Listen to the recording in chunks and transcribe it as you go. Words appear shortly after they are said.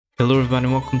Hello everybody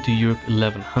and welcome to Europe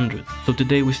 1100. So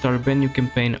today we start a brand new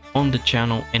campaign on the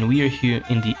channel and we are here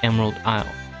in the Emerald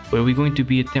Isle, where we're going to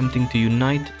be attempting to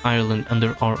unite Ireland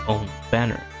under our own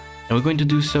banner. And we're going to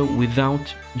do so without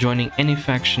joining any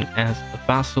faction as a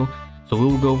vassal, so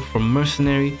we'll go from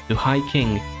mercenary to High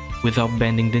King without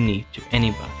bending the knee to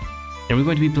anybody. And we're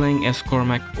going to be playing as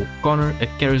Cormac Ua Connor, a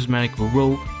charismatic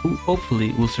rogue who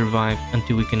hopefully will survive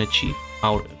until we can achieve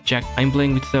our objective. I'm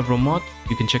playing with several mods,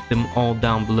 you can check them all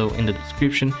down below in the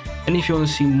description, and if you want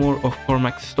to see more of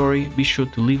Cormac's story, be sure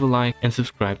to leave a like and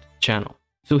subscribe to the channel.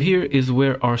 So here is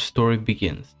where our story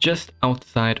begins, just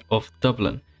outside of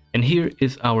Dublin, and here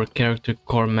is our character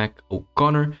Cormac Ua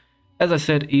Connor. As I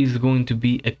said, he's going to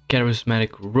be a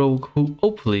charismatic rogue who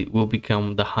hopefully will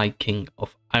become the High King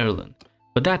of Ireland,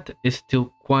 but that is still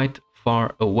quite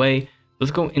far away.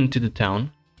 Let's go into the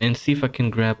town and see if I can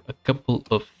grab a couple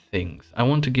of things. I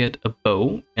want to get a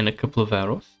bow and a couple of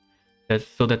arrows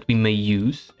so that we may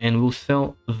use, and we'll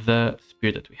sell the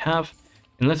spear that we have.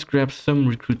 And let's grab some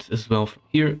recruits as well from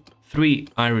here, 3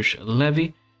 Irish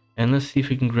levy, and let's see if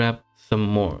we can grab some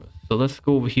more. So let's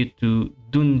go over here to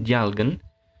Dundalgan.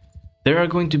 There are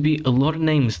going to be a lot of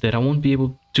names that I won't be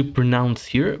able to pronounce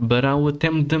here, but I will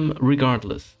attempt them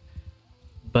regardless.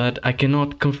 But I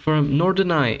cannot confirm nor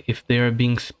deny if they are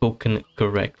being spoken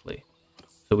correctly.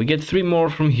 So we get 3 more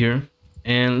from here,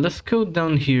 and let's go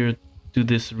down here to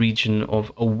this region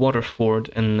of a Waterford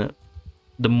and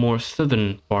the more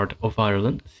southern part of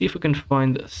Ireland. See if we can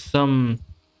find some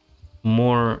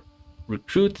more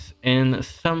recruits and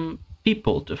some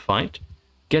people to fight.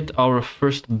 Get our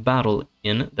first battle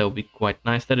in, that would be quite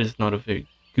nice. That is not a very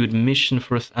good mission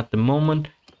for us at the moment.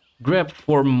 Grab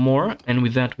 4 more, and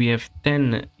with that we have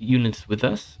 10 units with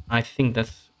us. I think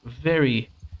that's a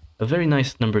very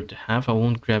nice number to have. I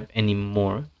won't grab any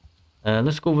more.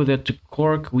 Let's go over there to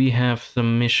Cork. We have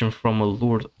some mission from a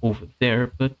lord over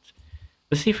there, but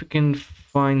let's see if we can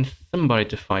find somebody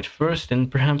to fight first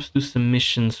and perhaps do some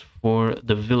missions for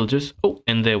the villagers. Oh,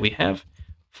 and there we have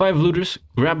 5 looters.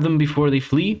 Grab them before they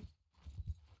flee.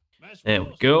 There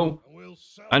we go.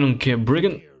 I don't care,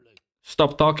 brigand.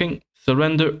 Stop talking.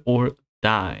 Surrender or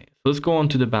die. So let's go on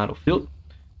to the battlefield.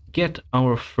 Get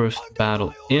our first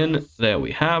battle in. There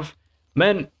we have.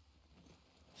 Men,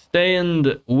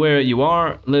 stand where you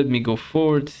are. Let me go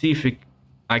forward. See if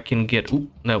I can get... Ooh,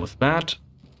 that was bad.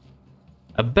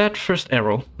 A bad first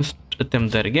arrow. Let's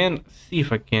attempt that again. See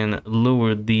if I can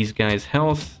lower these guys'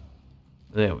 health.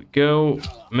 There we go.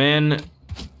 Men,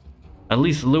 at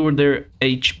least lower their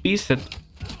HP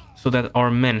so that our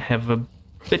men have a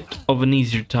bit of an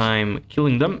easier time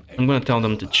killing them. I'm gonna tell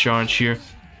them to charge here.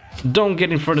 Don't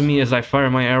get in front of me as I fire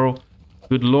my arrow.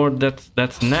 Good lord,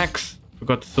 that's an axe.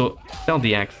 Forgot to sell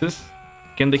the axes.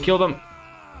 Can they kill them?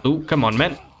 Oh, come on,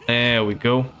 man. There we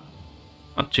go.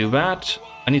 Not too bad.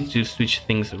 I need to switch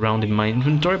things around in my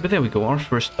inventory, but there we go, our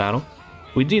first battle.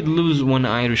 We did lose 1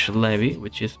 Irish levy,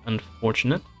 which is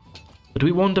unfortunate, but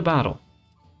we won the battle.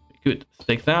 Good. Let's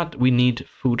take that. We need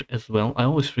food as well. I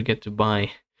always forget to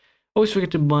buy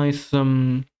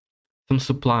some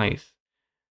supplies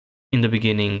in the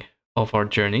beginning of our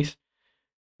journeys.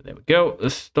 There we go.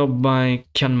 Let's stop by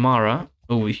Canmara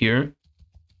over here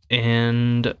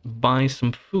and buy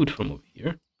some food from over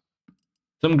here.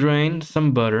 Some grain,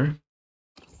 some butter.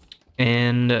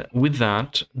 And with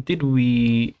that,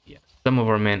 some of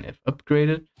our men have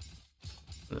upgraded.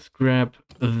 Let's grab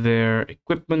their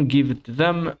equipment, give it to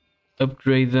them,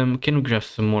 upgrade them. Can we grab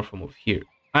some more from over here?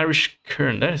 Irish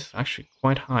kern, that is actually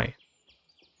quite high.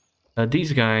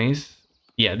 These guys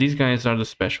are the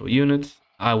special units.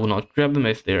 I will not grab them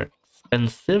as they're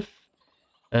expensive.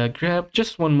 Grab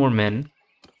just 1 more man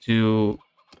to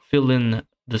fill in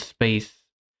the space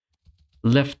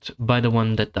left by the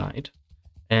one that died.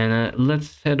 And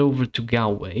let's head over to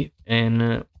Galway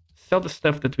and sell the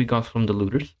stuff that we got from the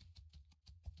looters.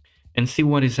 And see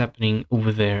what is happening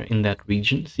over there in that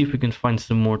region. See if we can find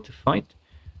some more to fight.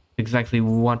 Exactly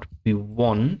what we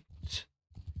want.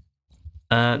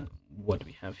 What do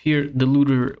we have here? The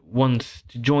looter wants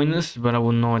to join us, but I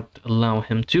will not allow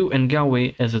him to. And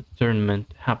Galway has a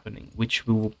tournament happening, which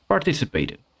we will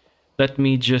participate in. Let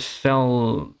me just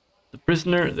sell the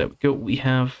prisoner. There we go. We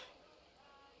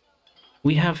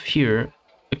have here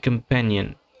a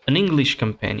companion, an English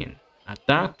companion at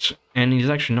that, and he's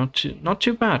actually not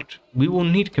too bad. We will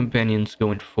need companions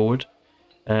going forward,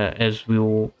 as we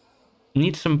will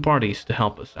need some parties to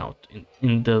help us out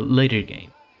in the later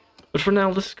game. But for now,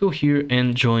 let's go here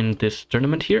and join this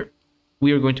tournament here.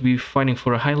 We are going to be fighting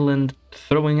for a Highland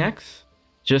throwing axe,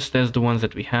 just as the ones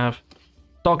that we have.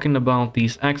 Talking about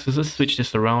these axes, let's switch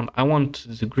this around. I want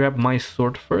to grab my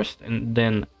sword first and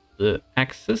then the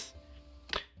axes.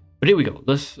 But here we go.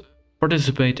 Let's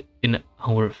participate in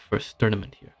our first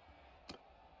tournament here.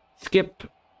 Skip,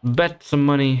 bet some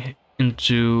money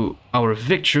into our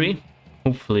victory.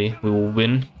 Hopefully we will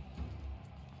win.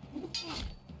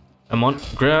 Come on,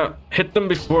 grab, hit them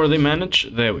before they manage.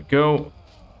 There we go.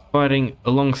 Fighting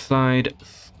alongside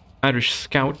Irish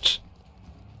Scout.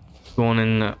 Go on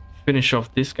and finish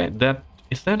off this guy.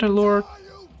 Is that a lord?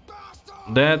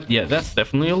 Yeah, that's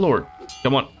definitely a lord.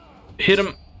 Come on, hit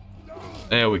him.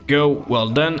 There we go. Well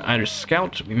done, Irish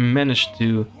Scout. We managed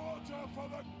to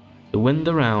win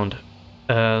the round.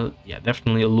 Yeah,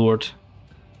 definitely a lord.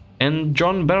 And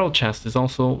John Barrelchest is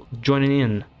also joining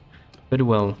in. Very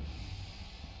well.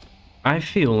 I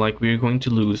feel like we're going to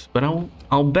lose, but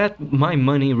I'll bet my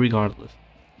money regardless.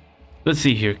 Let's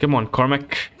see here. Come on,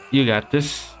 Cormac. You got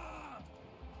this.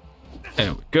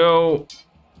 There we go.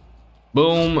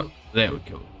 Boom. There we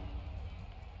go.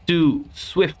 2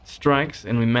 swift strikes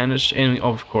and we managed, and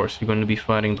of course we're going to be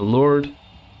fighting the Lord.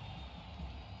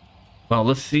 Well,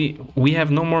 let's see. We have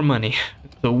no more money,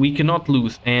 so we cannot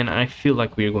lose, and I feel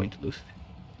like we're going to lose.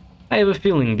 I have a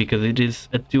feeling because it is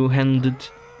a two-handed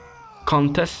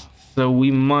contest, so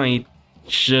we might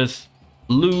just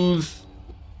lose.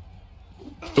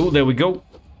 Oh, there we go.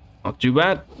 Not too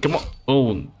bad. Come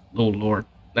on. Oh Lord.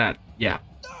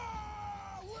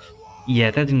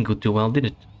 Yeah, that didn't go too well, did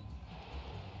it?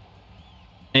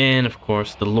 And of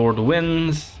course the Lord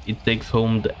wins. It takes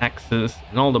home the axes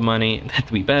and all the money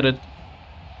that we betted.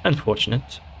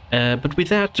 Unfortunate. But with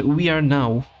that, we are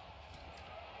now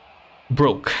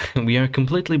broke. We are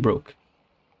completely broke.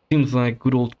 Seems like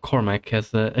good old Cormac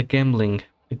has a gambling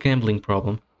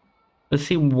problem. Let's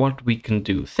see what we can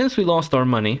do. Since we lost our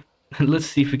money, let's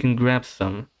see if we can grab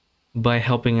some by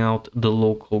helping out the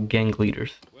local gang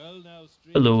leaders.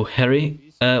 Hello,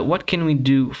 Harry. What can we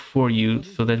do for you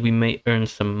so that we may earn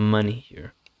some money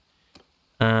here?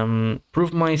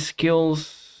 Prove my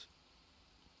skills.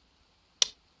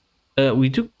 We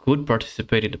could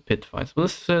participate in the pit fights.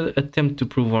 Let's attempt to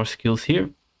prove our skills here.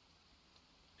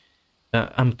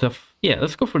 I'm tough. Yeah,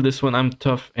 let's go for this one. I'm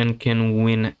tough and can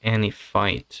win any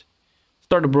fight.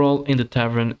 Start a brawl in the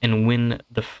tavern and win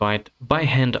the fight by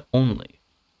hand only.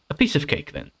 A piece of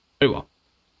cake then. Very well.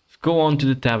 Let's go on to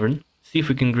the tavern. See if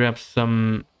we can grab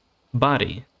some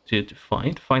body to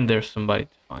fight. Find there's somebody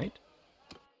to fight.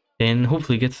 Then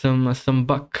hopefully get some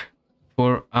buck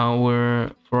for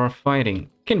our fighting.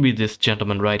 Can be this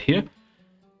gentleman right here.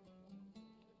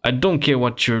 I don't care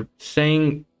what you're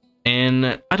saying,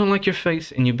 and I don't like your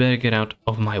face, and you better get out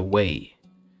of my way.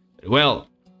 Well,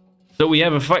 so we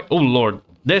have a fight. Oh Lord,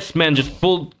 this man just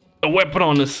pulled a weapon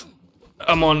on us.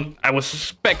 Come on, I was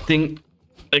suspecting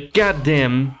a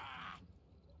goddamn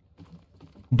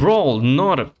brawl,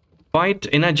 not a fight,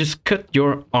 and I just cut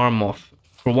your arm off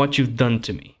for what you've done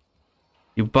to me.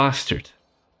 You bastard.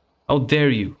 How dare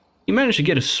you? He managed to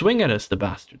get a swing at us, the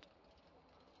bastard.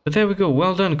 But there we go,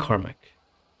 well done, Cormac.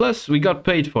 Plus, we got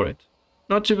paid for it.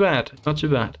 Not too bad, not too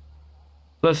bad.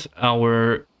 Plus,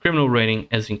 our criminal rating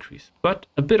has increased. But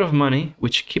a bit of money,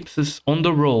 which keeps us on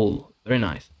the roll. Very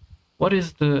nice. What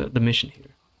is the mission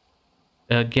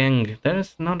here? Gang, that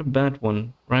is not a bad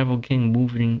one. Rival gang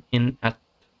moving in at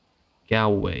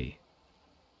Galway.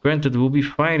 Granted, we'll be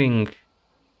fighting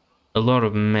a lot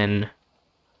of men.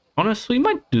 Honestly, we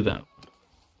might do that.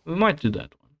 We might do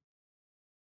that one.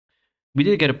 We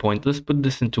did get a point. Let's put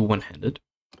this into one-handed.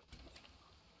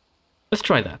 Let's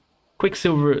try that.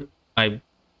 Quicksilver, I'm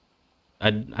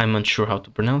unsure how to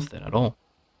pronounce that at all.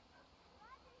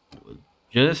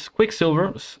 Just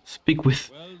Quicksilver, speak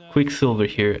with Quicksilver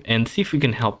here and see if we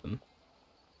can help him.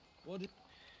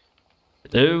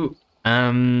 Hello,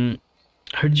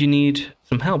 heard you need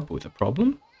some help with a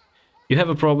problem. You have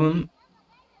a problem,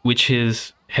 which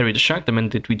is Harry the Shark, the man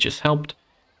that we just helped.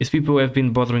 His people have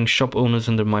been bothering shop owners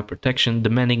under my protection,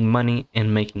 demanding money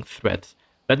and making threats.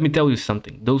 Let me tell you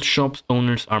something, those shop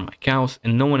owners are my cows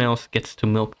and no one else gets to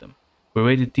milk them. We're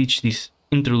ready to teach these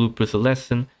interlopers a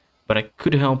lesson, but I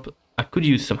could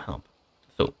use some help.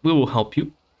 So we will help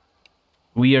you.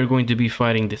 We are going to be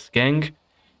fighting this gang.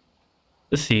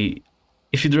 Let's see.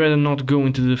 If you'd rather not go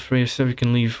into the fray yourself, you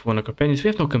can leave one of our companions. We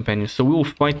have no companions, so we will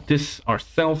fight this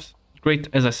ourselves. Great,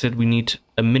 as I said, we need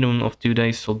a minimum of 2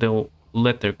 days, so they'll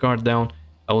let their guard down.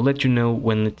 I will let you know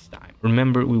when it's time.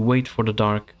 Remember, we wait for the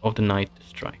dark of the night to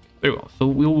strike. Very well, so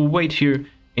we will wait here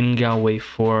in Galway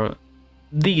for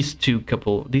these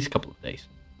couple of days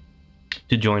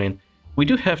to join in. We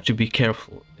do have to be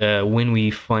careful when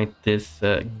we fight this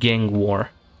gang war,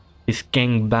 this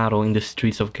gang battle in the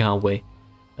streets of Galway,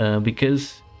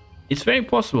 because it's very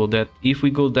possible that if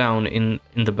we go down in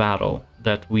the battle,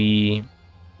 that we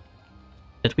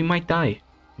that we might die,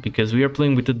 because we are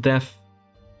playing with the death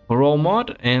for all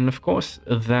mod, and of course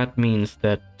that means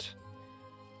that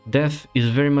death is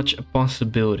very much a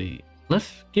possibility.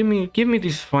 Let's give me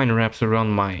these fine wraps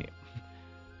around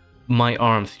my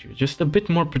arms here, just a bit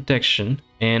more protection,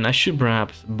 and I should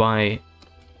perhaps buy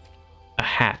a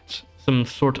hat, some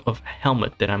sort of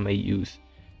helmet that I may use.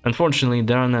 Unfortunately,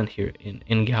 there are none here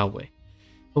in Galway.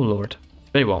 Oh lord.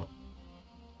 Very well.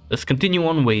 Let's continue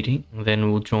on waiting, and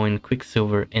then we'll join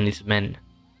Quicksilver and his men.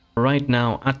 Right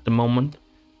now, at the moment,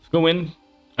 let's go in.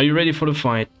 Are you ready for the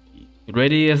fight?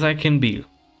 Ready as I can be.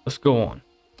 Let's go on.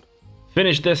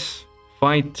 Finish this.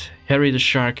 Fight Harry the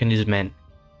Shark and his men.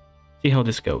 See how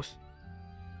this goes.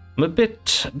 I'm a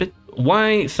bit...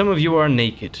 Why some of you are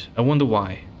naked? I wonder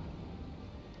why.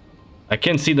 I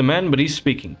can't see the man, but he's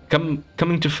speaking.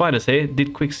 Coming to fight us, eh?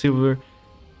 Did Quicksilver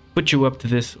put you up to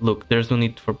this? Look, there's no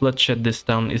need for bloodshed. This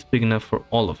town is big enough for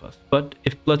all of us. But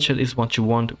if bloodshed is what you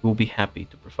want, we'll be happy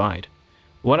to provide.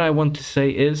 What I want to say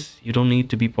is, you don't need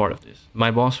to be part of this.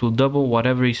 My boss will double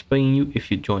whatever he's paying you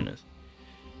if you join us.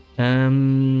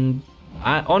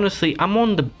 Honestly, I'm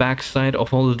on the backside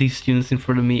of all of these students in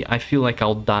front of me. I feel like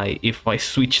I'll die if I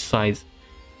switch sides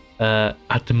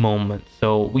at the moment.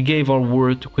 So we gave our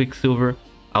word to Quicksilver.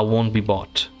 I won't be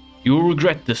bought. You will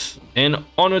regret this. And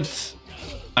onwards,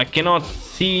 I cannot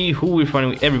see who we're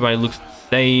fighting with. Everybody looks the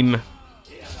same.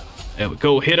 There we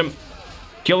go. Hit him.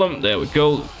 Kill him. There we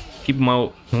go. Keep him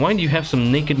out. Why do you have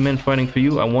some naked men fighting for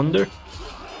you? I wonder.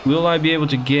 Will I be able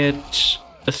to get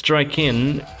a strike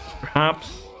in?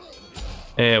 Perhaps.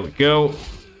 There we go.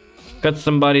 Cut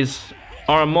somebody's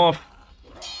arm off.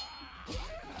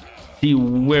 See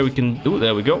where we can do.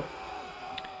 There we go.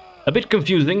 A bit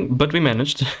confusing, but we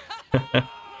managed.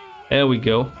 There we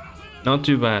go. Not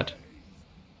too bad.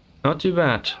 Not too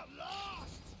bad.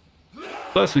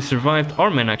 Plus, we survived.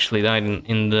 Our men actually died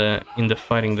in the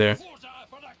fighting there.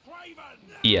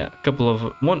 Yeah, a couple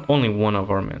of only one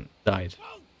of our men died.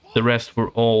 The rest were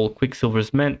all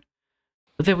Quicksilver's men.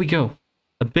 But there we go.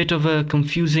 A bit of a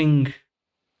confusing,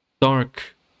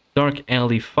 dark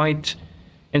alley fight.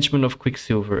 Henchman of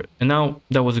Quicksilver. And now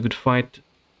that was a good fight,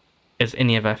 as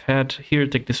any I've had. Here,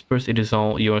 take this purse. It is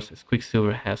all yours, as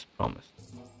Quicksilver has promised.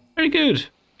 Very good.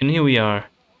 And here we are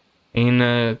in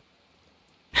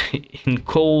in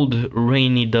cold,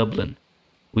 rainy Dublin.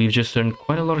 We've just earned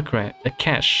quite a lot of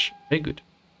cash. Very good.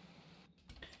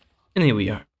 And here we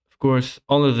are. Of course,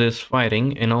 all of this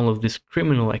fighting and all of this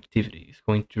criminal activity is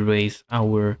going to raise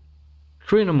our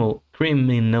criminal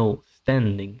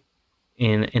standing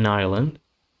in Ireland.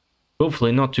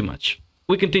 Hopefully not too much.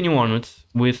 We continue onwards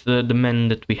with the men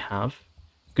that we have.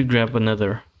 Could grab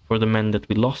another for the men that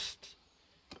we lost.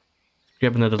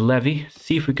 Grab another levy.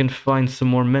 See if we can find some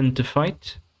more men to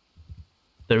fight.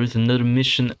 There is another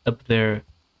mission up there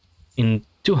in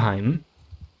Tuheim.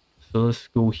 So let's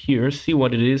go here, see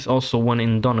what it is. Also one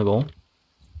in Donegal.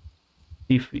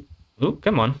 See if we... Oh,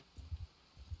 come on.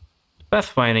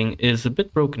 Pathfinding is a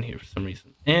bit broken here for some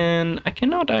reason. And I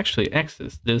cannot actually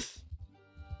access this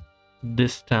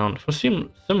town for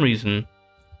some reason.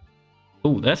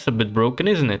 Oh, that's a bit broken,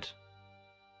 isn't it?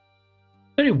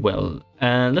 Very well.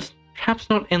 Let's perhaps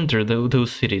not enter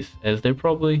those cities, as they're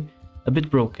probably a bit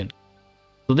broken.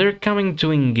 So they're coming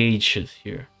to engage us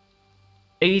here.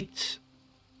 8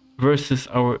 versus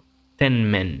our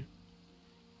 10 men.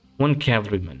 1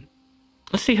 cavalryman.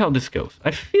 Let's see how this goes.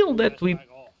 I feel that we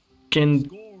can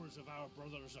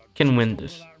win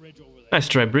this. Nice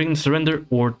try, Brigand. Surrender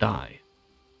or die.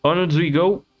 Onwards we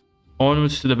go.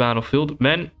 Onwards to the battlefield.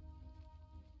 Men,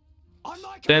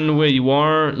 stand where you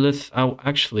are. Let's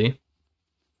actually...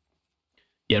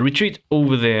 Yeah, retreat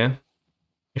over there.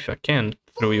 If I can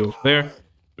throw you over there.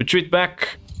 Retreat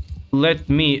back. Let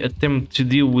me attempt to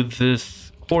deal with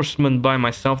this horseman by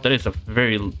myself. That is a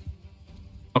very...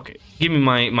 Okay, give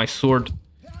me my sword.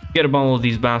 Get about all of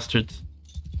these bastards.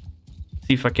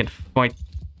 See if I can fight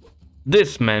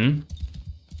this man.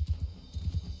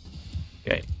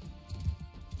 Okay.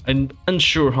 I'm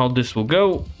unsure how this will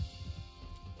go.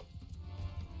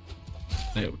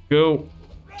 There we go.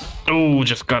 Oh,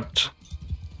 just got...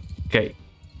 Okay.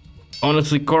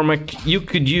 Honestly, Cormac, you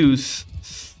could use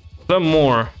some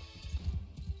more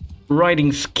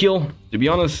riding skill, to be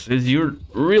honest, as you're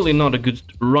really not a good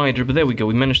rider. But there we go,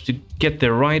 we managed to get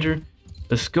their rider.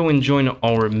 Let's go and join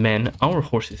our men. Our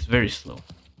horse is very slow.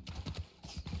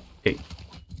 Okay.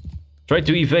 Try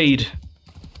to evade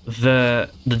the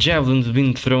javelins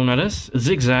being thrown at us.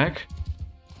 Zigzag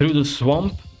through the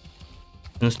swamp.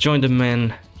 And let's join the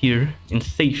men here in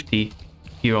safety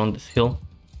here on this hill.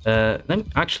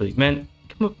 Actually, man,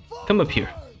 come up here.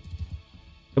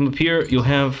 Come up here. You'll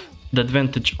have the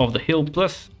advantage of the hill,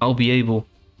 plus I'll be able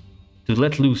to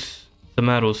let loose some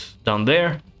arrows down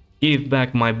there, give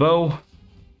back my bow.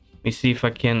 Let me see if I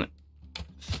can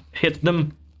hit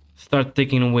them, start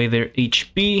taking away their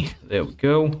HP. There we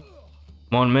go. Come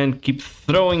on, man, keep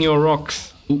throwing your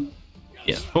rocks. Ooh.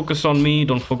 Yeah, focus on me,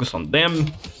 don't focus on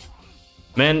them.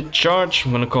 Man, charge.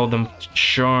 I'm gonna call them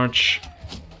charge.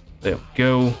 There we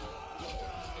go.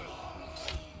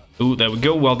 Ooh, there we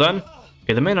go, well done.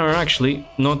 Okay, the men are actually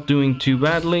not doing too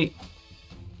badly.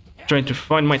 Trying to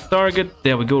find my target.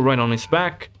 There we go, right on his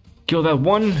back. Kill that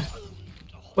one.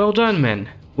 Well done, man.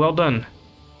 Well done.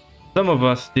 Some of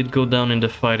us did go down in the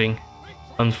fighting.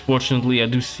 Unfortunately, I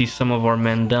do see some of our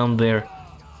men down there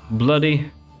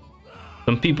bloody.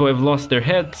 Some people have lost their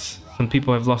heads. Some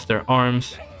people have lost their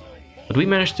arms. But we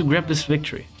managed to grab this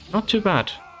victory. Not too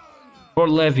bad. 4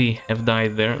 Levy have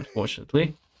died there,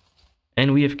 unfortunately.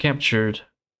 And we have captured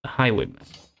a highwayman.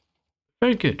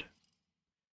 Very good.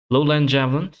 Lowland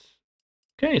javelins.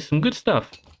 Okay, some good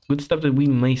stuff. Good stuff that we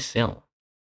may sell.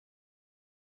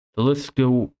 So let's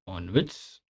go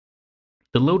onwards.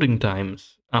 The loading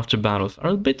times after battles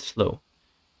are a bit slow.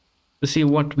 To see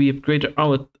what we upgraded,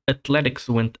 our athletics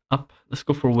went up. Let's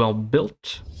go for well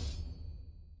built.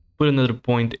 Put another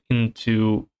point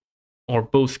into our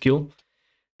bow skill.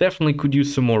 Definitely could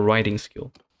use some more riding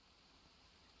skill.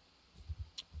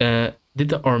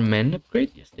 Did our men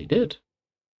upgrade? Yes, they did.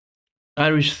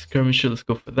 Irish skirmisher, let's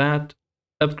go for that.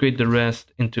 Upgrade the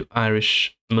rest into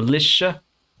Irish militia.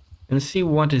 And see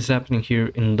what is happening here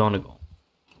in Donegal.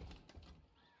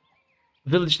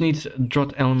 Village needs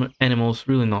drought animals,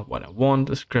 really not what I want.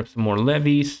 Let's grab some more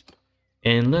levies.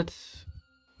 And let's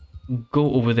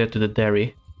go over there to the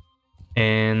dairy.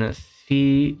 And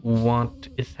see what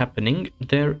is happening.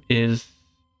 There is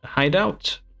a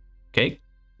hideout. Okay,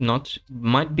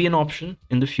 might be an option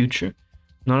in the future.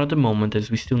 Not at the moment, as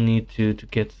we still need to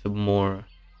get some more.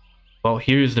 Well,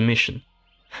 here is the mission.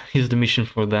 Here's the mission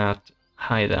for that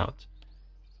hideout.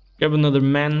 Grab another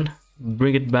man,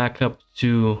 bring it back up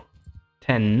to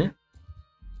 10.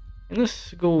 And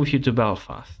let's go over here to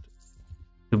Belfast.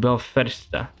 To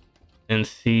Belfasta. And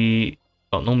see...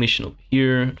 Oh, no mission over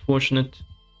here, unfortunate.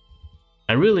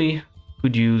 I really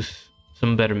could use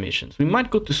some better missions. We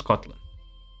might go to Scotland.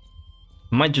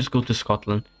 Might just go to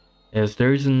Scotland, as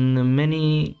there isn't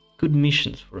many good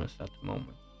missions for us at the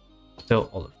moment. Sell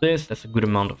all of this, that's a good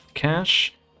amount of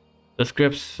cash. Let's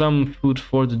grab some food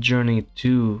for the journey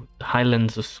to the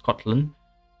Highlands of Scotland.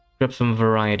 Grab some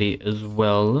variety as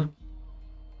well.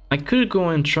 I could go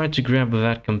and try to grab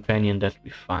that companion that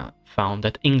we found,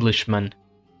 that Englishman,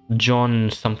 John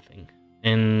something,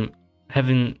 and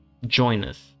having join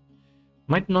us.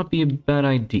 Might not be a bad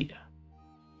idea.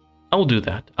 I'll do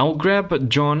that. I'll grab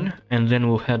John and then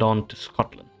we'll head on to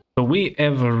Scotland. So we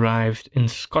have arrived in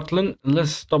Scotland.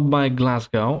 Let's stop by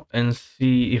Glasgow and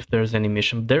see if there's any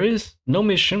mission. There is no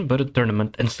mission, but a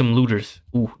tournament and some looters.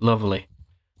 Ooh, lovely.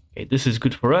 Okay, this is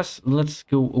good for us. Let's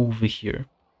go over here.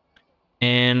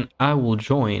 And I will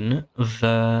join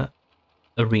the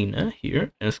arena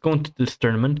here. And let's go into this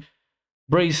tournament.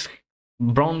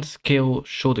 Bronze scale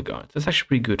shoulder guards. That's actually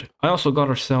pretty good. I also got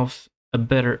ourselves a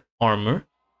better armor.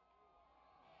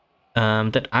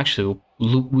 That actually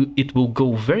it will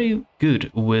go very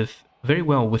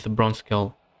well with the bronze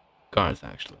scale guards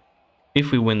actually.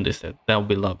 If we win this, that'll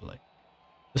be lovely.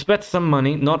 Let's bet some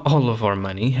money, not all of our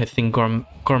money. I think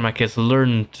Cormac has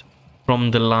learned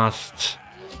from the last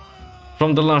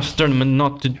tournament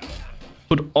not to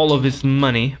put all of his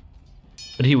money.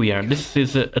 But here we are. This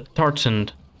is a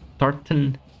tartan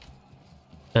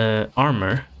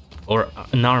armor, or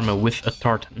an armor with a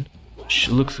tartan, which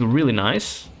looks really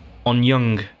nice on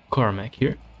young Cormac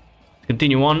here.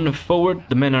 Continue on forward.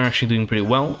 The men are actually doing pretty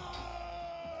well.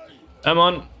 Come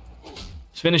on,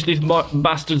 let's finish these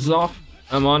bastards off.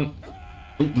 Come on.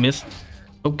 Ooh, missed.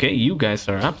 Okay, you guys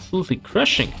are absolutely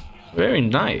crushing. Very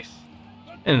nice.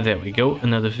 And there we go,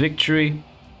 another victory.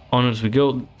 Onwards we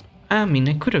go. I mean,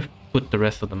 I could have put the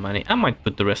rest of the money. I might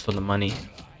put the rest of the money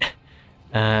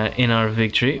in our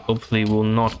victory. Hopefully we'll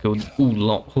not go... oh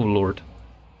lord.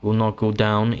 We'll not go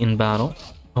down in battle.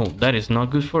 Oh, that is not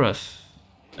good for us.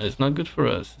 That is not good for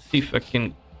us. See if I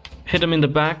can hit him in the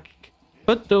back.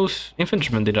 But those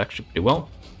infantrymen did actually pretty well.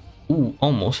 Ooh,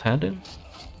 almost had him.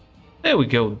 There we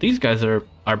go. These guys are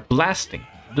blasting.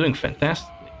 Doing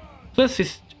fantastically. Plus,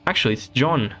 it's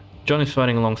John. John is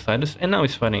fighting alongside us. And now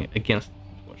he's fighting against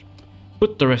us.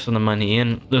 Put the rest of the money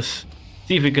in. Let's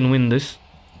see if we can win this.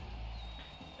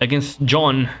 Against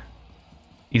John.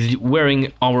 He's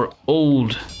wearing our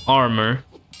old armor.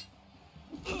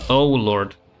 Oh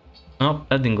lord. Oh,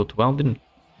 that didn't go too well, didn't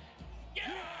it?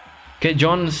 Okay,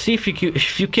 John, see if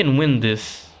you can win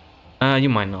this. You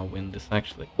might not win this,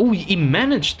 actually. Oh, he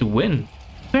managed to win.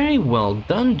 Very well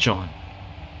done, John.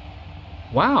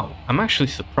 Wow, I'm actually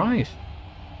surprised.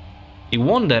 He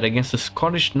won that against a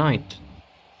Scottish knight.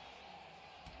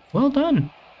 Well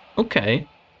done. Okay.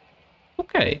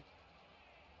 Okay.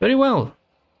 Very well.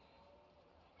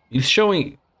 He's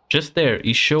showing, just there,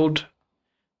 he showed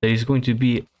that he's going to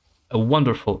be a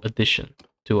wonderful addition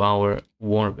to our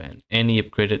warband. And he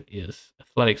upgraded his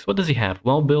athletics. What does he have?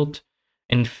 Well built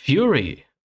and fury.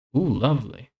 Ooh,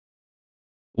 lovely.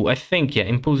 Ooh, I think, yeah,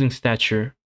 imposing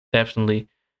stature, definitely.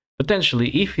 Potentially,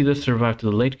 if he does survive to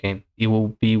the late game, he will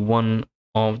be one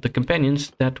of the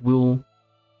companions that will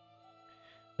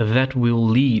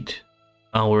lead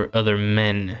our other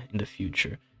men in the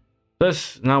future.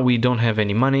 Plus, now we don't have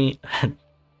any money,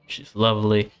 which is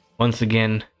lovely. Once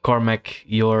again, Cormac,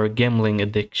 your gambling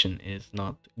addiction is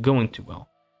not going too well.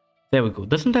 There we go.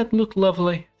 Doesn't that look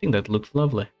lovely? I think that looks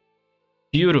lovely.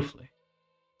 Beautifully.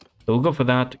 So we'll go for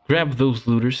that. Grab those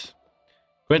looters.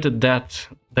 Granted,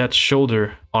 that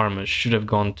shoulder armor should have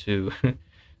gone to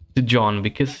to John,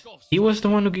 because he was the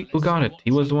one who got it.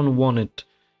 He was the one who won it.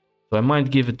 So I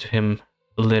might give it to him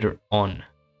later on.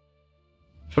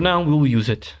 For now, we'll use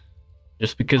it.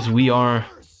 Just because we are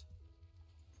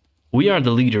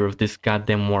the leader of this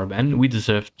goddamn warband. We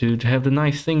deserve to have the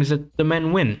nice things that the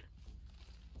men win.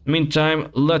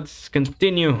 Meantime, let's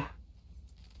continue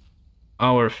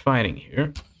our fighting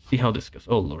here. See how this goes.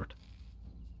 Oh lord.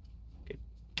 Okay.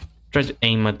 Try to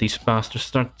aim at these bastards.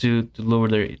 Start to lower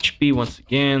their HP once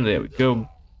again. There we go.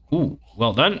 Ooh,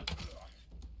 well done.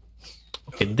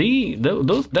 Okay,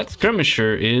 that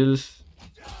skirmisher is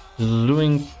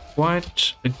doing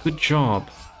quite a good job.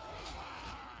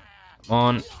 Come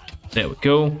on. There we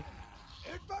go.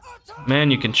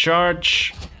 Man, you can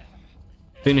charge.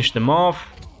 Finish them off.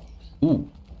 Ooh.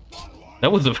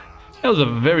 That was a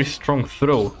very strong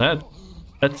throw.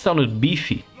 That sounded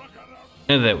beefy.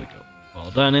 And there we go.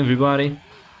 Well done, everybody.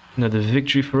 Another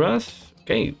victory for us.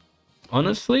 Okay.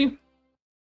 Honestly,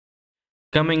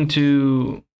 coming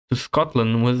to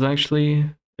Scotland was actually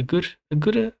a good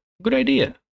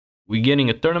idea. We're getting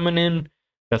a tournament in,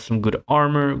 got some good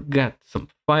armor, got some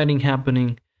fighting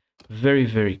happening. Very,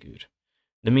 very good.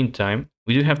 In the meantime,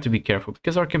 we do have to be careful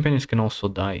because our companions can also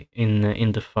die in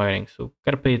the fighting, so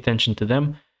gotta pay attention to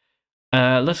them.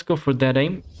 Let's go for that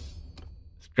aim.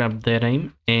 Let's grab that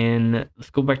aim and let's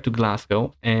go back to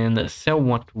Glasgow and sell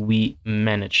what we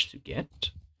managed to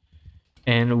get,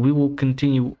 and we will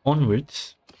continue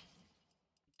onwards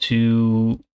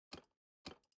to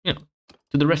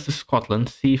to the rest of Scotland,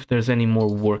 see if there's any more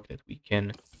work that we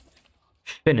can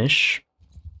finish,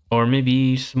 or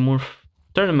maybe some more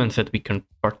tournaments that we can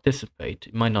participate.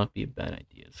 It might not be a bad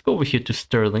idea. Let's go over here to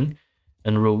Stirling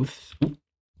and Roath.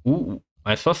 Ooh,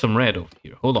 I saw some red over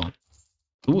here. Hold on.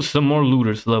 Ooh, some more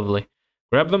looters. Lovely.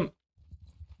 Grab them.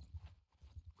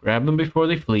 Grab them before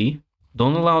they flee.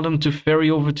 Don't allow them to ferry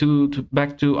over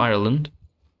back to Ireland.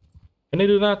 Can they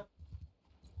do that?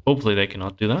 Hopefully they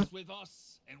cannot do that.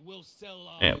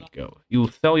 There we go. You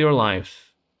sell your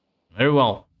lives. Very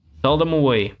well. Sell them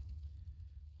away.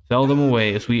 Sell them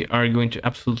away, as we are going to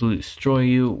absolutely destroy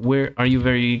you. Where are you?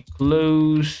 Very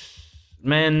close,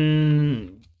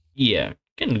 man. Yeah,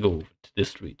 can go over to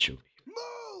this ridge over here.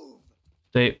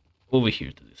 Stay over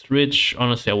here to this ridge.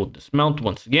 Honestly, I will dismount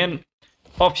once again.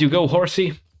 Off you go,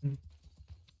 horsey.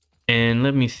 And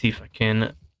let me see if I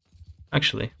can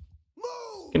actually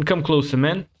come closer,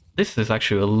 man. This is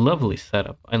actually a lovely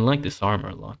setup. I like this armor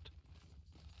a lot.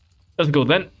 Let's go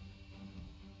then.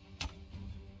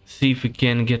 See if we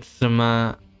can get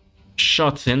some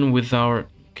shots in with our...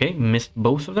 Okay, missed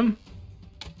both of them.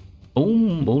 Oh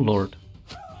lord.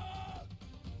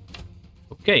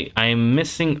 Okay, I am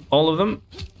missing all of them.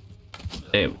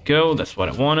 There we go, that's what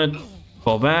I wanted.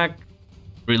 Fall back.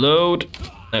 Reload.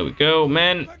 There we go,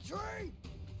 man.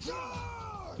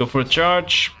 Go for a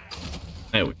charge.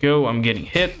 There we go, I'm getting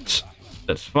hit.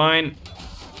 That's fine.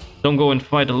 Don't go and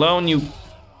fight alone, you...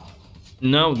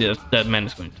 No, that man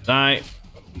is going to die.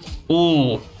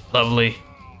 Ooh, lovely.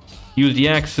 Use the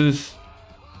axes.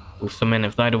 Oh, some men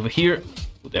have died over here.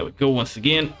 Oh, there we go once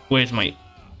again. Where's my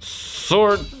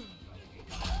sword?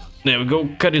 There we go,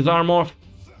 cut his arm off.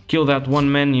 Kill that one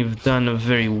man, you've done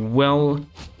very well.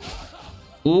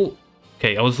 Ooh,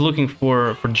 okay, I was looking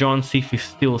for John, see if he's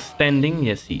still standing.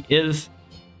 Yes, he is.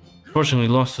 Unfortunately,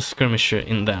 lost a skirmisher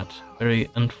in that. Very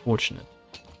unfortunate.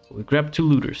 We grab 2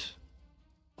 looters.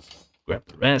 Grab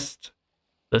the rest.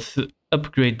 Let's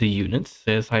upgrade the units.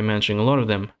 As I mentioned, a lot of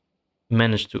them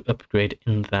managed to upgrade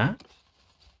in that.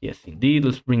 Yes, indeed.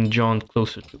 Let's bring John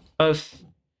closer to us.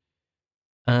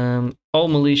 All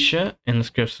militia, and let's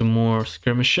grab some more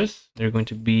skirmishes. They're going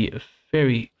to be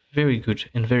very, very good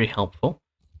and very helpful.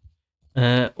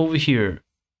 Over here,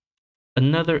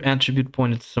 another attribute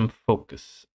pointed some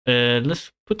focus.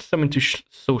 Let's put some into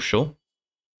social,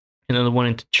 another one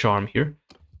into charm here.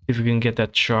 If we can get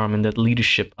that charm and that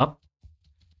leadership up,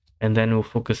 and then we'll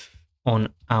focus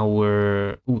on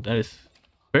our... Ooh, that is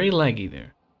very laggy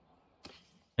there.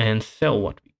 And sell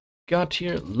what we got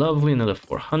here. Lovely, another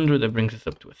 400. That brings us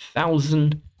up to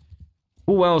 1,000.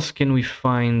 Who else can we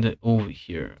find over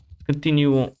here?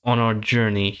 Continue on our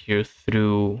journey here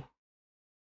through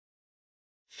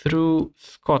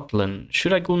Scotland.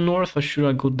 Should I go north or should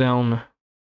I go down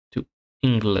to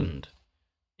England?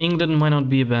 England might not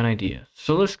be a bad idea.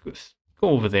 So let's go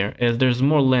over there, as there's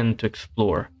more land to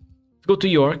explore. Let's go to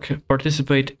York,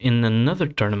 participate in another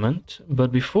tournament,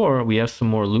 but before we have some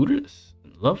more looters.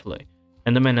 Lovely.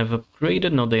 And the men have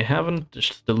upgraded. No, they haven't.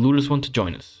 Just the looters want to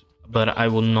join us, but I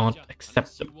will not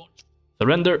accept them.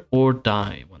 Surrender or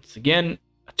die. Once again,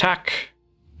 attack.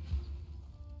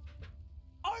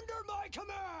 Under my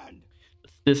command.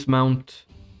 Let's dismount.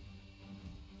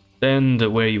 Stand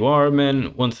where you are,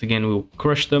 men. Once again, we'll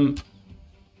crush them.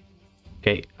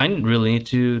 Okay, I really need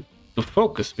to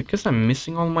focus because I'm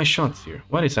missing all my shots here.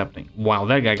 What is happening? Wow,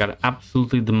 that guy got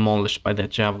absolutely demolished by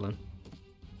that javelin.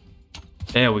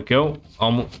 There we go.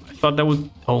 Almost. I thought that was...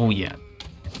 Oh, yeah.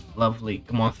 Lovely.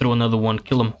 Come on, throw another one.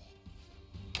 Kill him.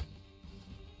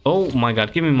 Oh my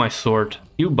god, give me my sword.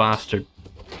 You bastard.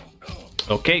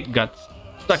 Okay, got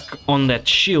stuck on that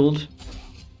shield.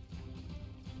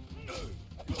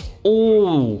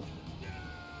 Oh!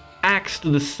 Axe to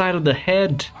the side of the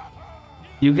head.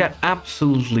 You got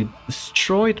absolutely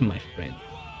destroyed, my friend.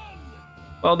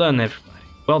 Well done, everybody.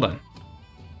 Well done.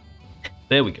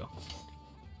 There we go.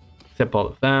 Accept all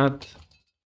of that.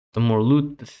 Some more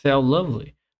loot to sell.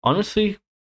 Lovely. Honestly,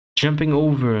 jumping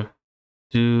over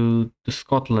to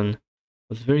Scotland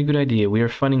was a very good idea. We are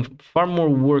finding far more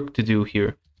work to do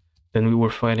here than we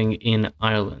were fighting in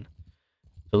Ireland.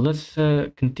 So let's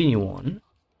continue on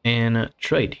and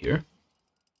trade here.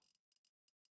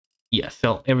 Yeah,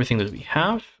 sell everything that we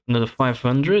have. Another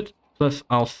 500. Plus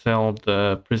I'll sell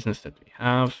the prisoners that we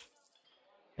have.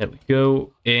 There we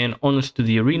go. And on us to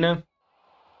the arena.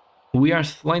 We are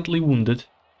slightly wounded,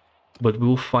 but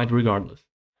we'll fight regardless.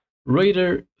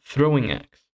 Raider throwing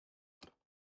axe.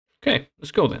 Okay,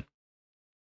 let's go then.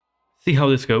 See how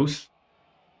this goes.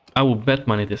 I will bet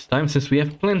money this time since we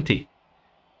have plenty.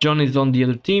 John is on the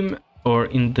other team, or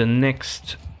in the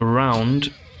next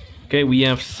round. Okay, we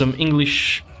have some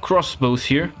English crossbows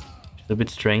here, which is a bit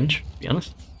strange, to be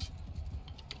honest.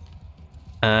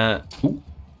 Ooh.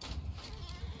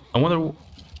 I wonder...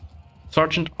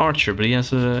 Sergeant Archer, but he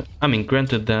has a... I mean,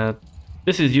 granted that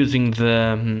this is using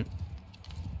the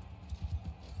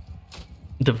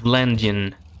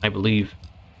Vlandian, I believe,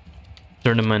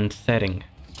 tournament setting,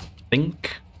 I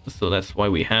think. So that's why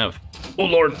we have... Oh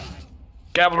lord!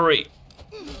 Cavalry!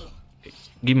 Okay,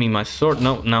 give me my sword.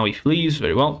 No, now he flees.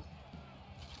 Very well.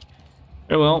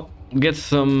 Very well. Get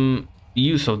some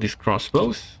use of these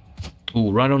crossbows.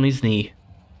 Ooh, right on his knee.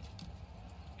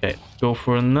 Okay, let's go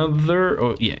for another.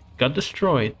 Oh, yeah, got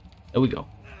destroyed. There we go.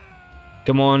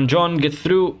 Come on, John, get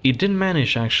through. He didn't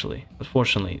manage, actually.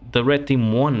 Unfortunately, the red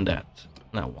team won that.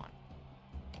 Not won.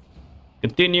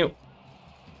 Continue.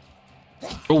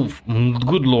 Oh,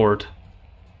 good lord.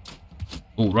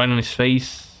 Oh, right on his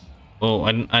face. Oh,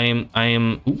 I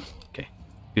am. Ooh, okay,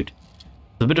 good.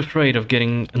 I was a bit afraid of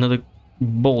getting another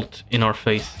bolt in our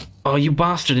face. Oh, you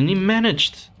bastard! And he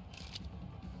managed.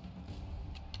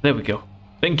 There we go.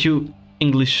 Thank you,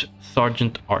 English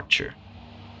Sergeant Archer.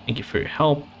 Thank you for your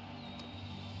help.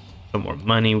 Some more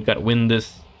money. We gotta win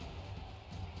this.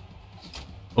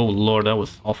 Oh lord, that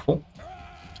was awful.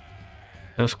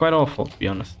 That was quite awful, to be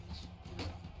honest.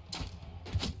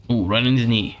 Ooh, right on his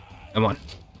knee. Come on.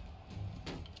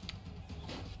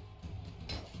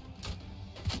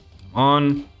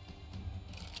 On.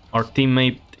 Our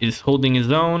teammate is holding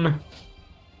his own.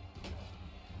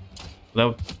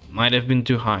 That might have been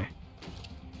too high.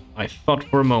 I thought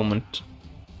for a moment.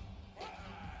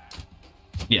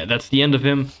 Yeah, that's the end of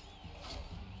him.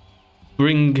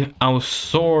 Bring our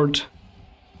sword.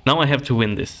 Now I have to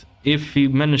win this. If he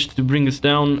managed to bring us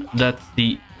down, that's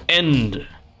the end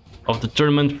of the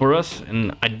tournament for us,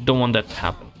 and I don't want that to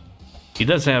happen. He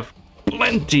does have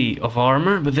plenty of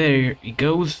armor, but there he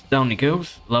goes. Down he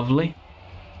goes. Lovely.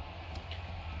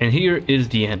 And here is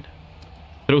the end.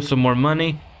 Throw some more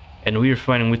money, and we are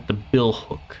fighting with the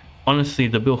billhook. Honestly,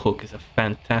 the billhook is a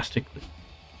fantastically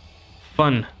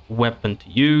fun weapon to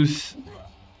use.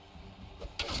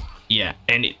 Yeah,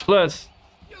 and plus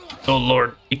Oh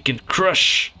lord, it can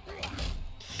crush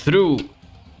through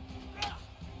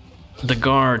the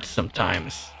guards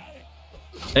sometimes.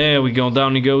 There we go,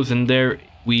 down he goes, and there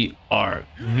we are.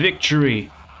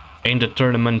 Victory in the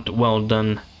tournament. Well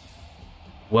done.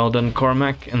 Well done,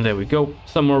 Cormac. And there we go.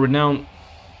 Some more renown.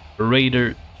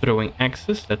 Raider throwing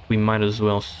axes that we might as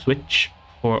well switch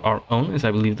for our own, as I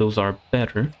believe those are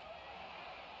better.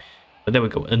 But there we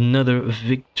go. Another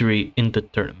victory in the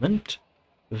tournament.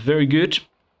 Very good.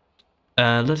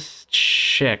 Let's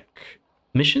check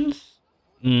missions.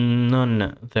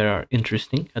 None that are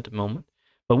interesting at the moment.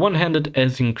 But one-handed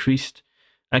has increased.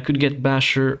 I could get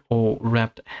Basher or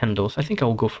Wrapped Handles. I think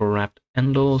I'll go for Wrapped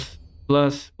Handles.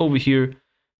 Plus, over here,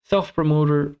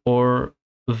 Self-Promoter or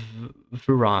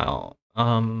Virile.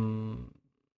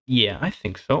 Yeah, I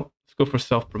think so. Let's go for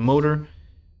Self-Promoter.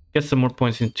 Get some more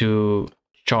points into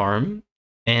Charm.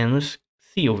 And let's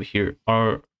see over here.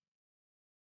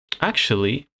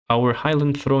 Actually, our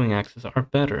Highland throwing axes are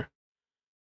better.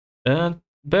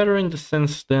 Better in the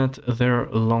sense that they're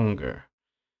longer.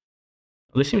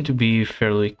 They seem to be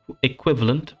fairly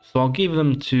equivalent, so I'll give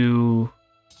them to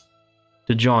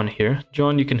John here.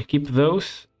 John, you can keep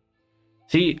those.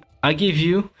 See, I give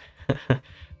you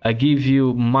I give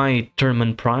you my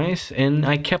tournament prize and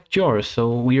I kept yours,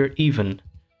 so we're even.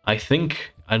 I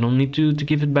think I don't need to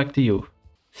give it back to you.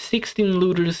 16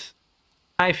 looters,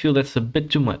 I feel that's a bit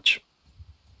too much.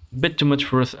 Bit too much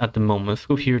for us at the moment. Let's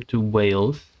go here to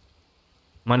Wales.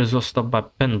 Might as well stop by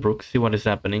Pembroke, see what is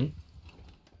happening.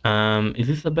 Is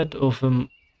this a bit of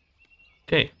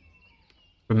okay.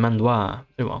 Remandois,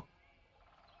 very well.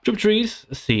 Troop trees,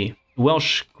 let's see.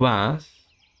 Welsh Guas.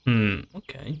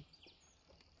 Okay.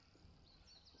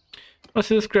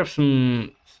 Let's grab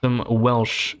some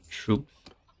Welsh troops.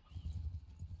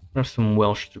 Grab some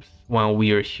Welsh troops while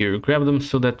we are here. Grab them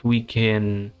so that we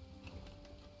can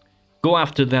go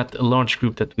after that large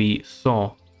group that we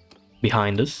saw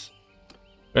behind us.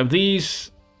 Grab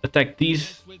these, attack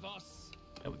these.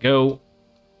 There we go.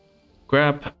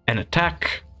 Grab and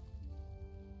attack.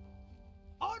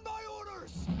 On my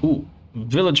orders. Ooh,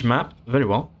 village map. Very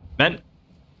well. Men,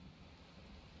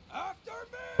 After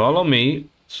me. follow me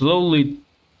slowly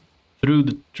through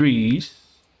the trees.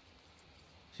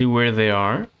 See where they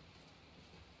are.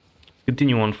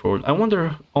 Continue on forward. I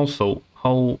wonder also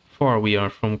how far we are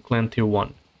from clan tier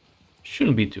 1.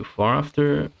 Shouldn't be too far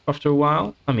after a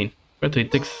while. I mean,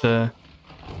 it takes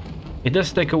it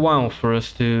does take a while for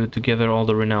us to gather all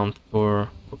the renown for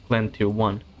clan tier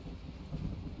 1.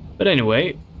 But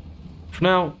anyway, for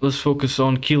now, let's focus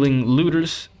on killing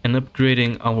looters and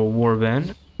upgrading our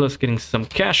warband, plus getting some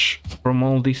cash from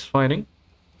all this fighting.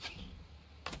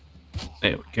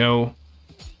 There we go.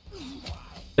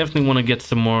 Definitely want to get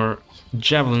some more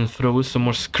javelin throwers, some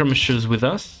more skirmishers with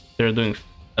us. They're doing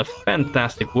a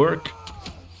fantastic work.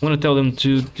 I'm gonna tell them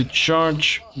to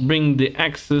charge, bring the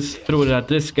axes, throw it at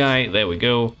this guy. There we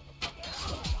go.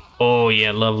 Oh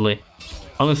yeah, lovely.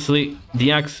 Honestly,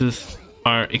 the axes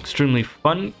are extremely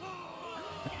fun.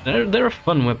 They're a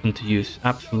fun weapon to use,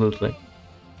 absolutely.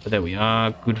 But there we are,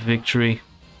 good victory.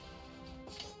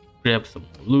 Grab some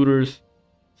looters,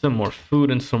 some more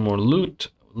food and some more loot.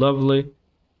 Lovely.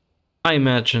 I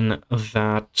imagine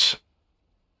that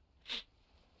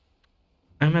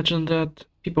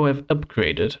people have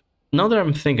upgraded. Now that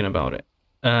I'm thinking about it,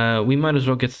 we might as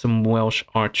well get some Welsh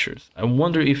archers. I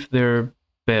wonder if they're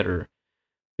better,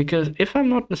 because if I'm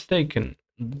not mistaken,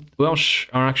 Welsh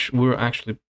were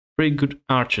actually pretty good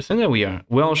archers. And there we are,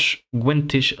 Welsh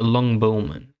Gwentish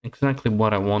longbowmen, exactly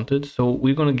what I wanted. So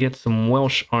we're gonna get some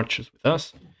Welsh archers with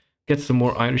us, get some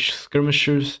more Irish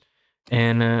skirmishers,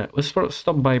 and let's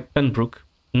stop by Pembroke.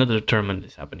 Another tournament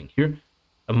is happening here.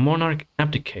 A monarch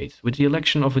abdicates. With the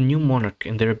election of a new monarch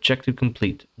and their objective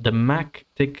complete, the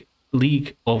Mactic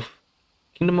League of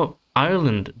Kingdom of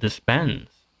Ireland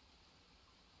disbands.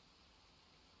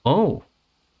 Oh,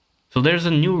 so there's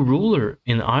a new ruler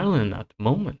in Ireland at the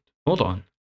moment. Hold on.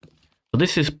 So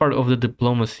this is part of the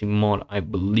diplomacy mod, I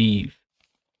believe.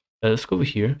 Let's go over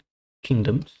here.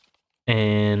 Kingdoms.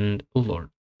 And, oh lord,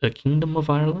 the Kingdom of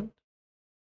Ireland.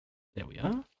 There we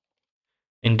are.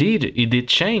 Indeed, it did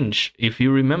change. If you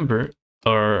remember,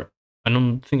 or I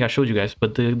don't think I showed you guys,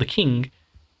 but the king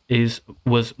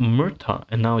was Murta,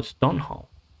 and now it's Donhall.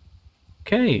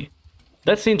 Okay,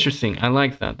 that's interesting. I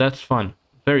like that. That's fun.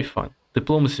 Very fun.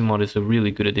 Diplomacy mod is a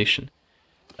really good addition.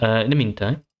 In the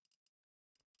meantime,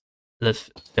 let's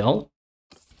sell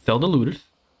the looters.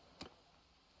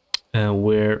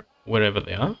 Wherever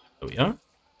they are. There we are.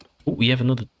 Oh, we have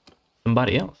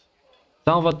somebody else.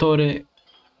 Salvatore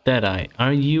Deadeye.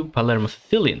 Are you Palermo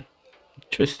Sicilian?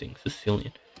 Interesting,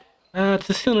 Sicilian.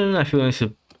 Sicilian, I feel like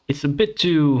it's a bit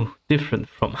too different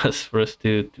from us for us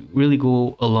to really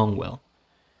go along well.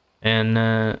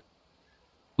 And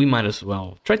we might as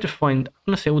well try to find,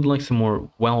 honestly, I would like some more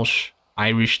Welsh,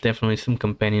 Irish, definitely some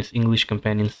companions, English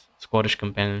companions, Scottish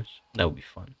companions. That would be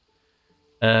fun.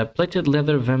 Plated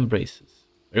leather van braces.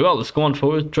 Very well, let's go on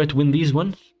forward, try to win these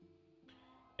ones.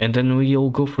 And then we'll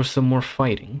go for some more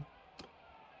fighting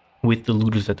with the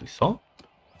looters that we saw.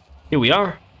 Here we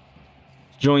are.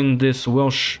 Join this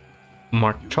Welsh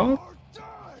march-up.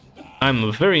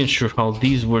 I'm very unsure how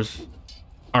these words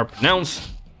are pronounced.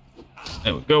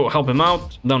 There we go, help him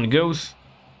out. Down he goes.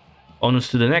 On us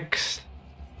to the next.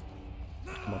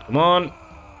 Come on, come on.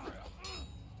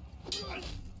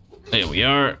 There we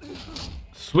are.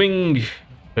 Swing.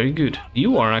 Very good.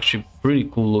 You are actually pretty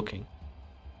cool looking.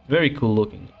 Very cool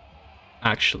looking,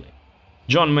 actually.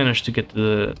 John managed to get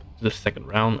to the second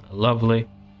round. Lovely.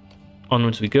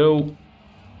 Onwards we go.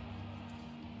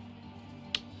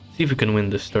 See if we can win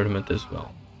this tournament as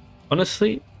well.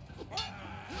 Honestly.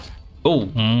 Oh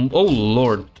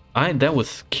lord. That was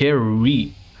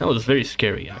scary. That was very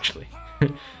scary, actually.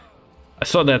 I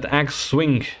saw that axe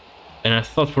swing, and I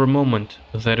thought for a moment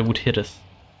that it would hit us.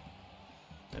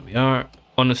 There we are.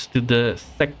 On us to the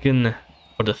second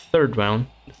or the third round.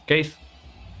 In this case,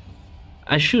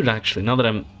 I should actually. Now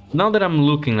that I'm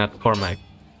looking at Cormac,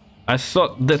 I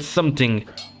saw that something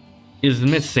is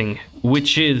missing,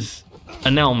 which is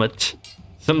an helmet,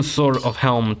 some sort of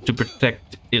helm to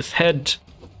protect his head.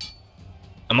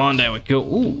 Come on, there we go.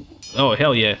 Ooh, oh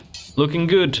hell yeah, looking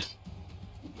good.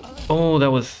 Oh,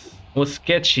 that was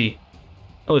sketchy.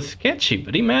 That was sketchy,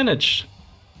 but he managed.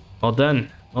 Well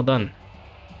done, well done.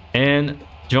 And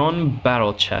John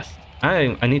Battle Chest.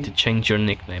 I need to change your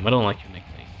nickname. I don't like your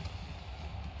nickname.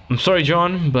 I'm sorry,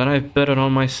 John, but I've bet it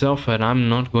on myself and I'm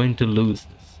not going to lose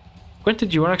this.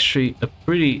 Granted, you are actually a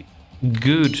pretty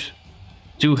good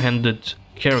two-handed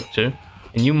character,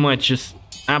 and you might just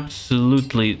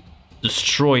absolutely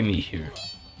destroy me here.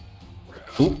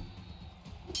 Ooh.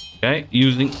 Okay,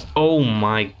 using... Oh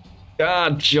my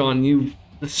god, John, you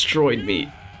destroyed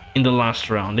me in the last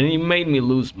round, and you made me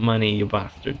lose money, you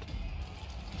bastard.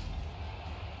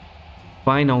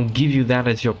 Fine, I'll give you that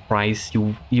as your prize.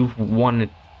 You've won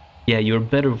it. Yeah, you're a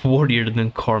better warrior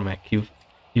than Cormac. You've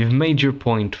made your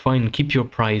point. Fine, keep your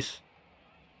prize.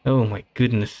 Oh my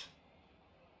goodness.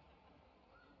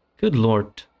 Good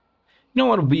lord. You know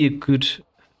what would be a good,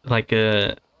 like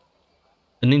an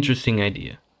interesting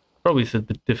idea. Probably it's a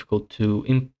bit difficult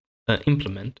to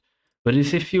implement, but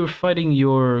is if you're fighting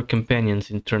your companions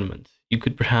in tournaments, you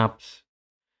could perhaps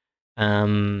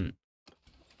have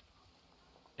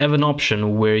an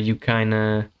option where you kind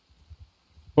of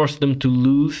force them to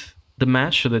lose the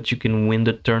match so that you can win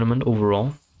the tournament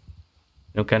overall.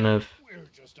 You know, kind of.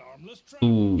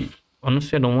 Ooh,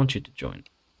 honestly, I don't want you to join.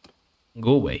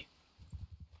 Go away.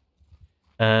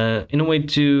 In a way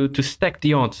to stack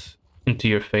the odds into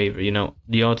your favor, you know,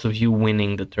 the odds of you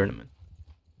winning the tournament.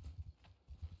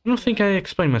 I don't think I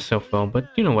explained myself well, but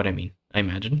you know what I mean, I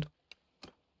imagine.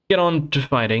 Get on to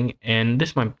fighting, and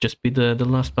this might just be the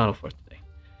last battle for today.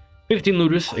 15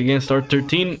 looters against our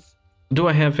 13. Do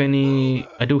I have any...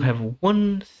 I do have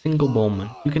one single bowman.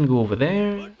 You can go over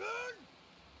there.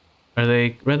 Are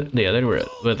they rather... Yeah, they were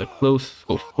rather close.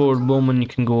 Go forward, bowman. You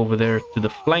can go over there to the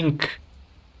flank.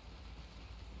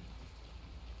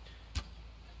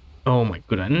 Oh my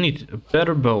god, I need a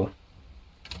better bow.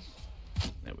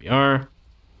 There we are.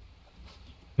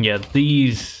 Yeah,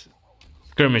 these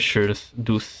skirmishers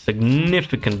do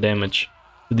significant damage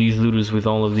to these looters with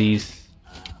all of these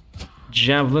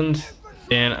javelins.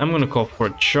 And I'm gonna call for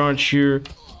a charge here.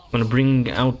 I'm gonna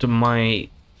bring out my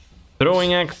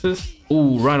throwing axes.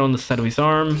 Ooh, right on the side of his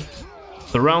arm.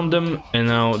 Surround them, and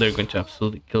now they're going to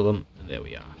absolutely kill them. And there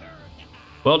we are.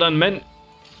 Well done, men.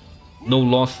 No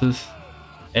losses.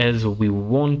 As we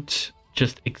want,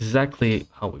 just exactly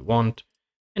how we want,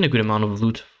 and a good amount of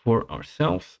loot for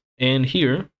ourselves. And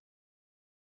here,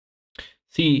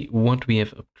 see what we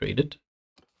have upgraded.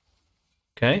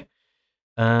 Okay,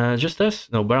 just us.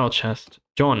 No, barrel chest.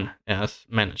 John has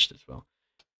managed as well.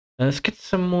 Let's get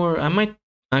some more. I might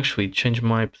actually change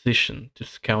my position to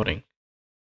scouting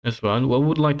as well. I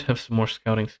would like to have some more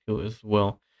scouting skill as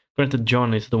well. Granted,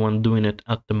 John is the one doing it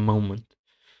at the moment.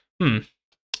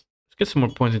 Get some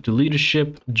more points into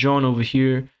leadership. John over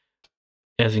here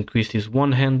has increased his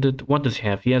one-handed. What does he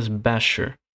have? He has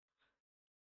Basher.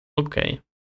 Okay.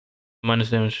 Minus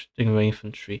damage taken by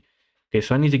infantry. Okay,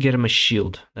 so I need to get him a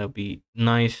shield. That would be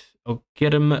nice. I'll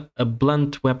get him a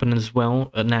blunt weapon as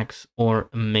well. An axe or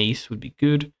a mace would be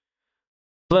good.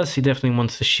 Plus, he definitely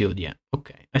wants a shield. Yeah,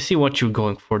 okay. I see what you're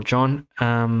going for, John.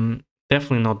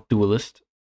 Definitely not duelist.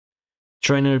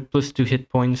 Trainer plus 2 hit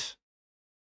points.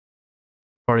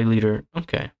 Party leader.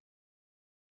 Okay.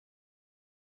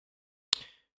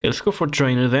 Let's go for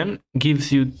trainer then.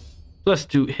 Gives you plus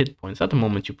 2 hit points. At the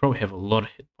moment, you probably have a lot of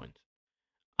hit points.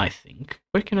 I think.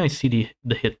 Where can I see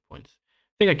the hit points?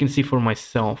 I think I can see for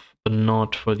myself, but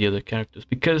not for the other characters.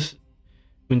 Because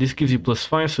when this gives you plus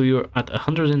 5, so you're at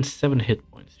 107 hit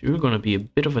points. You're gonna be a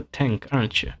bit of a tank,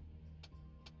 aren't you?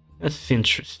 That's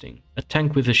interesting. A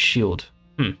tank with a shield.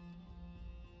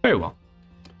 Very well.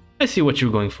 I see what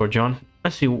you're going for, John. I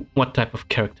see what type of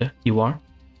character you are.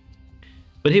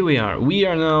 But here we are. We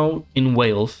are now in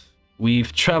Wales.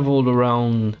 We've traveled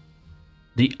around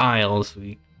the Isles.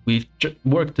 We've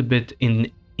worked a bit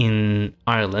in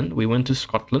Ireland. We went to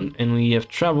Scotland and we have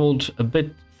traveled a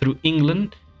bit through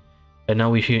England. And now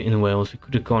we're here in Wales. We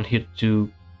could have gone here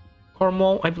to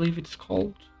Cornwall, I believe it's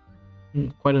called.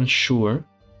 I'm quite unsure.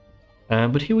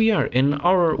 But here we are, and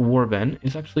our warband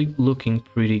is actually looking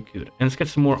pretty good. And let's get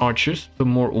some more archers, some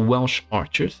more Welsh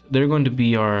archers. They're going to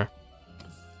be our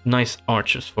nice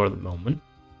archers for the moment.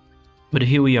 But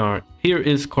here we are. Here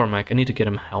is Cormac. I need to get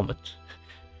him a helmet.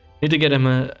 Need to get him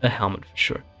a helmet for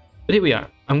sure. But here we are.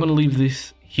 I'm going to leave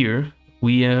this here.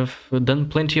 We have done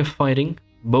plenty of fighting,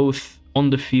 both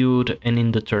on the field and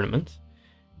in the tournament.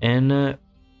 And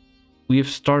we have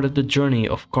started the journey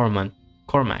of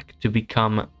Cormac to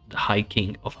become the High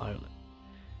King of Ireland.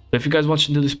 So if you guys watched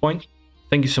until this point,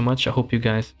 thank you so much. I hope you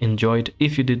guys enjoyed.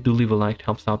 If you did, do leave a like, it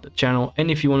helps out the channel.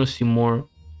 And if you want to see more,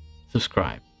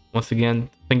 subscribe. Once again,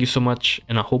 thank you so much,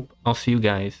 and I hope I'll see you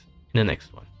guys in the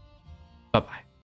next one. Bye bye.